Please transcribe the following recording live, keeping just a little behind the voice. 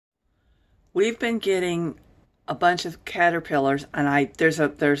We've been getting a bunch of caterpillars, and there's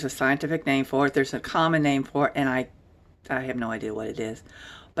a scientific name for it. There's a common name for it, and I have no idea what it is.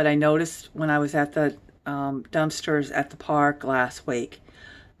 But I noticed when I was at the dumpsters at the park last week,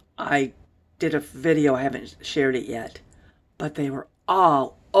 I did a video. I haven't shared it yet, but they were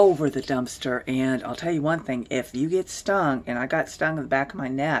all over the dumpster. And I'll tell you one thing: if you get stung, and I got stung in the back of my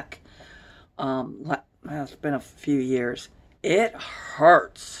neck, well, it's been a few years, it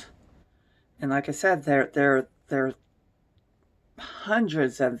hurts. And like I said, there are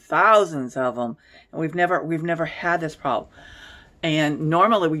hundreds and thousands of them, and we've never had this problem. And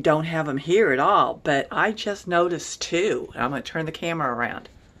normally we don't have them here at all, but I just noticed two. I'm going to turn the camera around.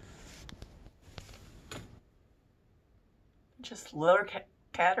 Just little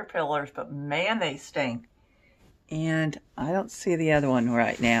caterpillars, but man, they sting. And I don't see the other one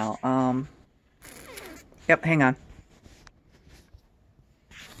right now. Yep, hang on.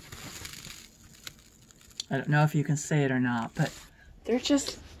 I don't know if you can see it or not, but they're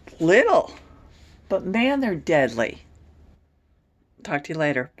just little. But man, they're deadly. Talk to you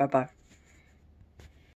later. Bye-bye.